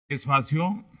देशवासियों,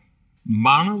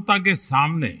 मानवता के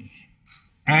सामने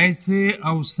ऐसे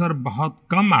अवसर बहुत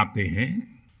कम आते हैं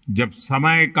जब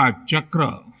समय का चक्र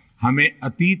हमें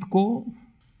अतीत को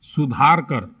सुधार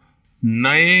कर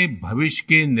नए भविष्य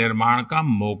के निर्माण का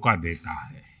मौका देता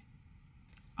है।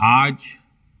 आज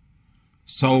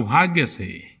सौभाग्य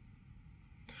से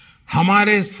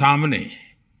हमारे सामने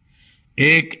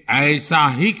एक ऐसा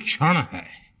ही क्षण है।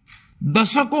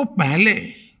 दशकों पहले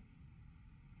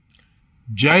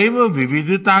जैव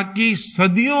विविधता की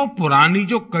सदियों पुरानी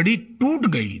जो कड़ी टूट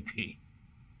गई थी,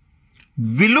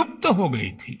 विलुप्त हो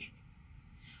गई थी,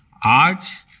 आज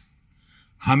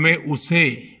हमें उसे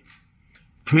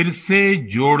फिर से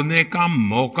जोड़ने का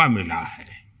मौका मिला है।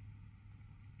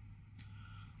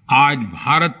 आज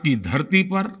भारत की धरती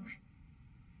पर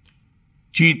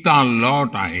चीता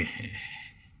लौट आए हैं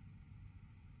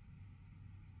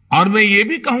और मैं ये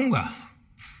भी कहूंगा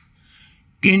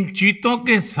कि इन चीतों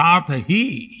के साथ ही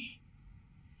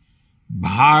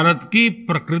भारत की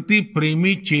प्रकृति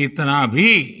प्रेमी चेतना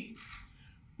भी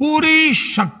पूरी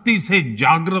शक्ति से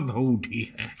जागृत हो उठी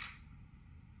है।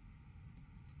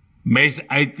 मैं इस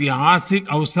ऐतिहासिक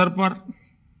अवसर पर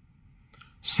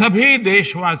सभी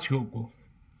देशवासियों को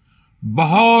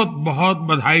बहुत बहुत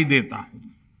बधाई देता हूं।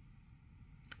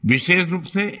 विशेष रूप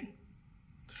से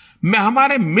मैं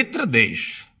हमारे मित्र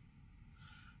देश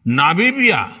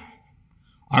नामीबिया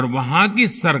और वहां की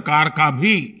सरकार का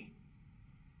भी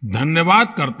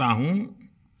धन्यवाद करता हूं,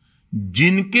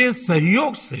 जिनके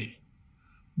सहयोग से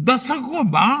दशकों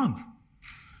बाद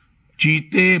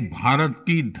चीते भारत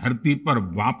की धरती पर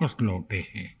वापस लौटे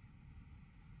हैं।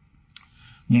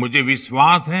 मुझे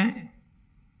विश्वास है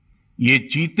ये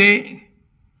चीते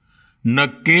न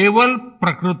केवल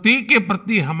प्रकृति के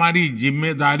प्रति हमारी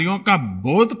जिम्मेदारियों का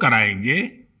बोध कराएंगे,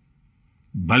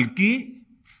 बल्कि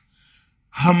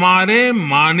हमारे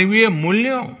मानवीय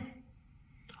मूल्यों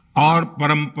और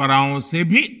परंपराओं से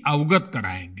भी अवगत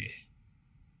कराएंगे।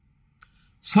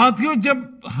 साथियों,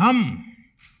 जब हम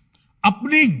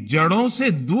अपनी जड़ों से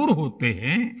दूर होते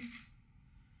हैं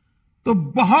तो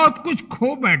बहुत कुछ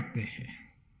खो बैठते हैं।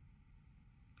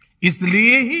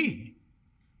 इसलिए ही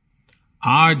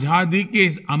आजादी के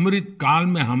इस अमृत काल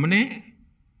में हमने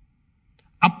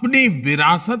अपनी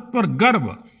विरासत पर गर्व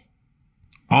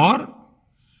और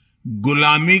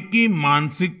गुलामी की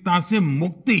मानसिकता से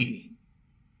मुक्ति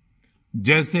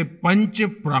जैसे पंच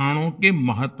प्राणों के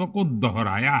महत्व को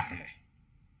दोहराया है।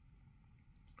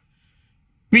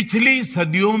 पिछली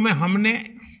सदियों में हमने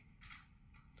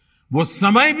वो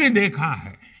समय भी देखा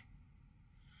है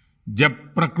जब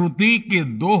प्रकृति के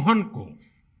दोहन को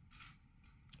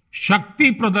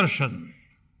शक्ति प्रदर्शन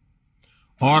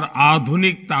और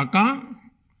आधुनिकता का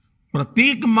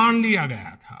प्रतीक मान लिया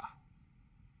गया था।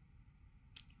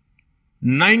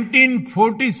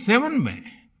 1947 में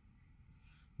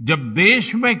जब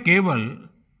देश में केवल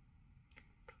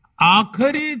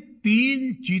आखिरी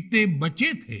 3 चीते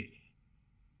बचे थे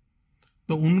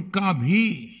तो उनका भी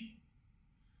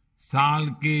साल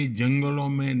के जंगलों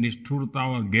में निष्ठुरता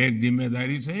और गैर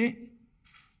जिम्मेदारी से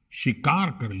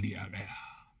शिकार कर लिया गया।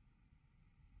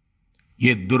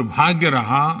 ये दुर्भाग्य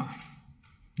रहा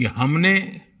कि हमने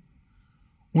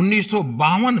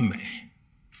 1952 में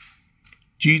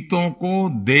चीतों को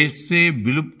देश से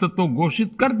विलुप्त तो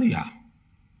घोषित कर दिया,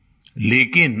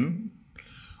 लेकिन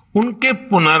उनके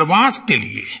पुनर्वास के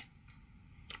लिए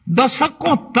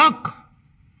दशकों तक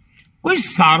कोई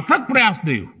सार्थक प्रयास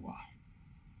नहीं हुआ।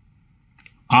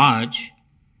 आज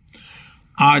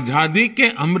आजादी के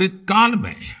अमृत काल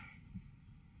में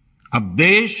अब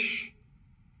देश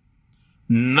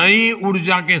नई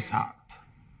ऊर्जा के साथ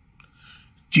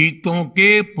चीतों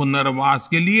के पुनर्वास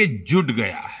के लिए जुट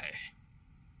गया है।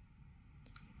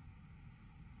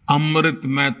 अमृत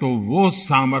में तो वो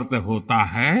सामर्थ्य होता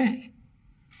है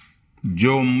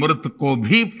जो मृत को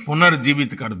भी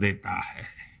पुनर्जीवित कर देता है।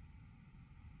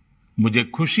 मुझे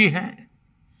खुशी है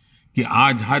कि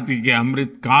आजादी के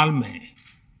अमृत काल में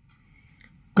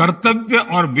कर्तव्य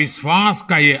और विश्वास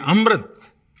का ये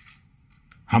अमृत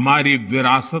हमारी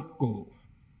विरासत को,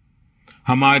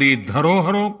 हमारी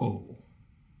धरोहरों को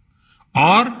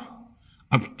और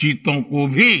अब चीतों को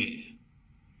भी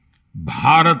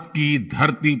भारत की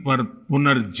धरती पर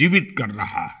पुनर्जीवित कर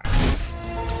रहा है।